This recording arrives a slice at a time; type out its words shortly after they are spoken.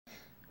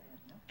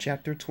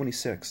Chapter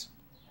 26.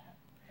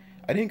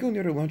 I didn't go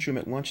near the lunchroom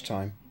at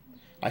lunchtime.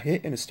 I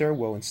hid in the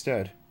stairwell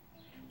instead.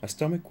 My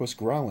stomach was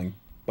growling,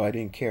 but I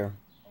didn't care.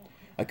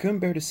 I couldn't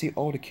bear to see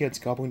all the kids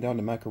gobbling down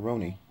the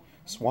macaroni,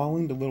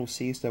 swallowing the little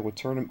seeds that would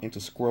turn them into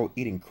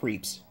squirrel-eating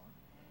creeps.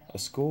 A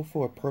school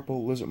full of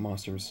purple lizard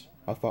monsters,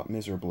 I thought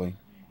miserably,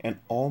 and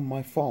all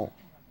my fault.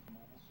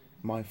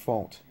 My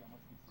fault.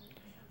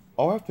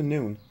 All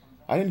afternoon,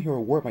 I didn't hear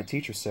a word my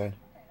teacher said.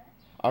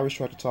 Iris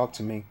tried to talk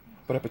to me,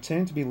 but I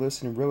pretended to be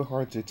listening really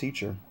hard to the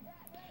teacher.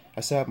 I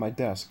sat at my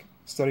desk,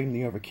 studying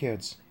the other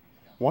kids,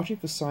 watching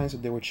for signs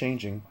that they were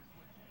changing,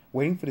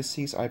 waiting for the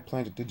seeds I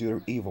planted to do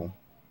their evil.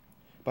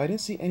 But I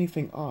didn't see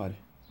anything odd.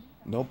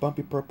 No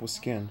bumpy purple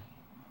skin,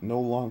 no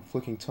long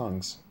flicking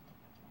tongues.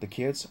 The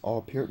kids all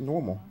appeared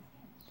normal.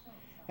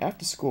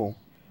 After school,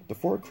 the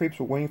 4 creeps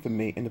were waiting for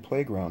me in the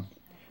playground.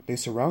 They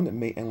surrounded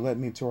me and led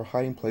me to our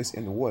hiding place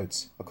in the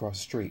woods, across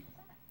the street.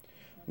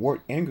 Ward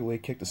angrily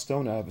kicked a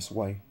stone out of his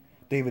way.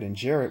 David and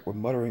Jared were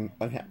muttering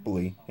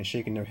unhappily and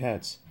shaking their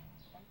heads.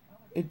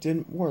 "It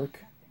didn't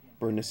work,"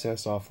 Brenda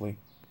said softly.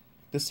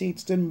 "The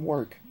seeds didn't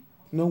work.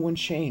 No one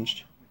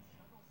changed."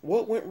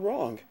 "What went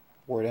wrong?"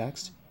 Ward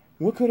asked.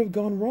 "What could have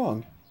gone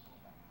wrong?"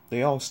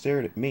 They all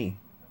stared at me.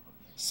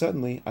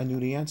 Suddenly, I knew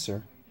the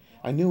answer.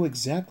 I knew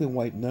exactly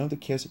why none of the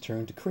kids had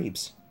turned to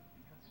creeps.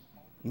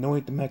 "No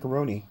ate the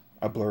macaroni,"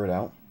 I blurted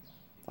out.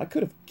 I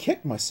could have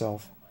kicked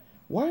myself.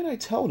 Why did I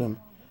tell them?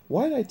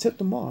 Why did I tip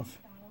them off?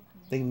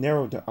 They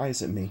narrowed their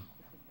eyes at me.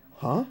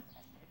 "Huh?"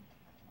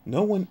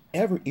 "No one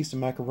ever eats the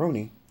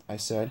macaroni," I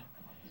said.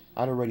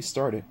 I'd already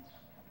started.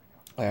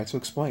 I had to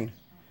explain.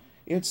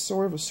 It's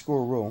sort of a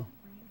school rule.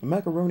 The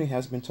macaroni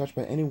hasn't been touched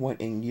by anyone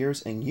in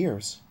years and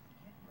years.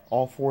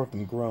 All 4 of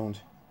them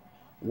groaned.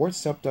 Ward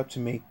stepped up to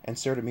me and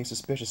stared at me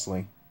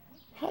suspiciously.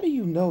 "How do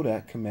you know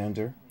that,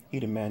 Commander?" he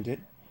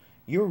demanded.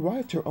 "You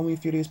arrived here only a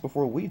few days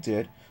before we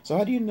did, so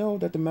how do you know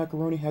that the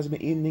macaroni hasn't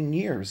been eaten in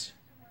years?"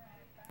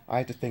 I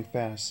had to think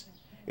fast.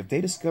 If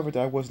they discovered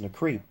that I wasn't a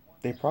creep,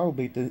 they'd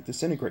probably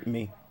disintegrate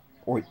me,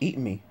 or eat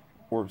me,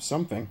 or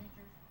something.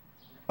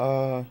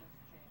 One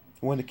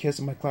of the kids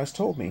in my class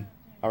told me,"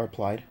 I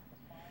replied.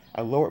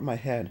 I lowered my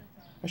head.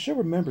 I should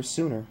remember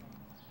sooner.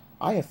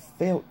 "I have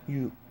failed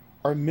you.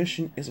 Our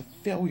mission is a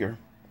failure."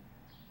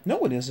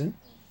 "No, it isn't,"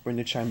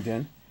 Brenda chimed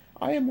in.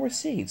 "I have more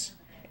seeds,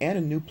 and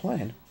a new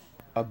plan.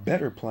 A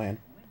better plan."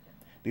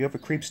 The other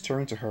creeps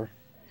turned to her.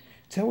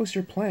 "Tell us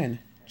your plan,"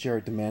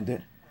 Jared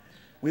demanded.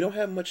 "We don't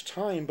have much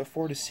time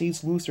before the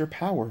seeds lose their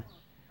power."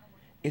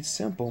 "It's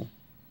simple,"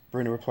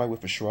 Brenda replied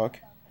with a shrug.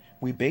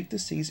 "We bake the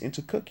seeds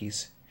into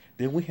cookies.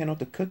 Then we hand out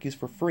the cookies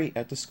for free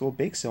at the school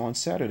bake sale on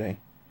Saturday."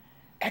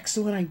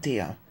 "Excellent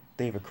idea,"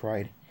 David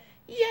cried.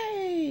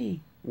 "Yay!"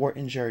 Wart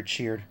and Jared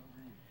cheered.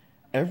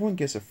 "Everyone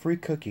gets a free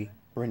cookie,"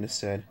 Brenda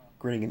said,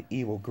 grinning an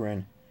evil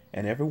grin,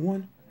 "and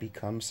everyone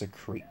becomes a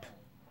creep."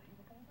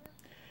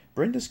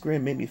 Brenda's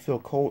grin made me feel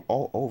cold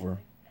all over.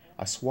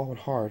 I swallowed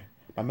hard.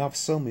 My mouth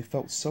suddenly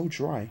felt so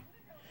dry.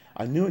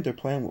 I knew that their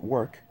plan would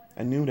work.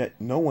 I knew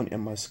that no one in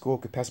my school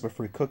could pass up a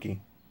free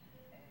cookie.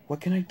 What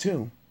can I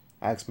do?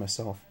 I asked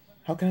myself.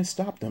 How can I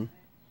stop them?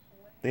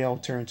 They all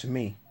turned to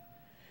me.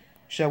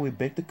 "Shall we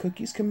bake the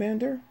cookies,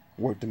 Commander?"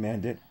 Ward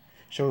demanded.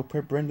 "Shall we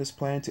put Brenda's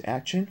plan to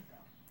action?"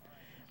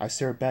 I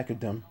stared back at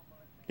them.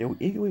 They were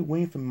eagerly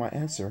waiting for my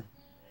answer.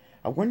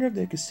 I wondered if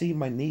they could see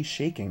my knees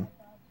shaking.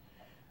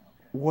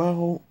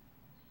 "Well..."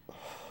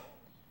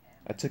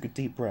 I took a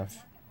deep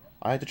breath.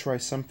 I had to try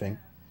something.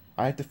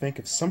 I had to think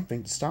of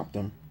something to stop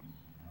them.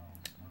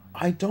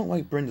 "I don't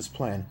like Brenda's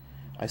plan,"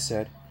 I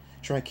said,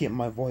 trying to keep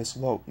my voice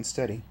low and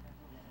steady.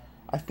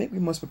 "I think we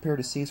must prepare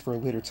the seeds for a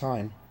later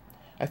time.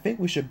 I think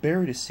we should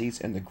bury the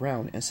seeds in the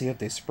ground and see if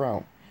they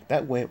sprout.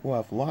 That way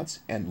we'll have lots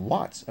and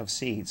lots of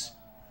seeds."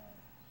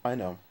 I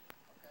know.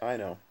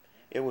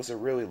 It was a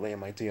really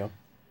lame idea.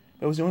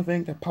 It was the only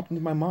thing that popped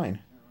into my mind.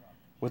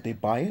 Would they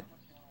buy it?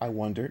 I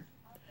wondered.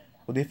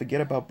 Would they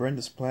forget about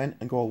Brenda's plan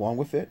and go along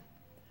with it?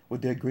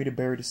 Would they agree to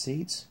bury the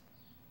seeds?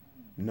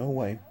 No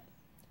way.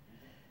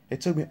 It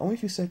took me only a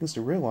few seconds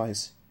to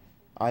realize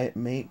I had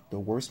made the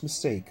worst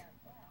mistake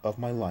of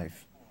my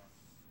life.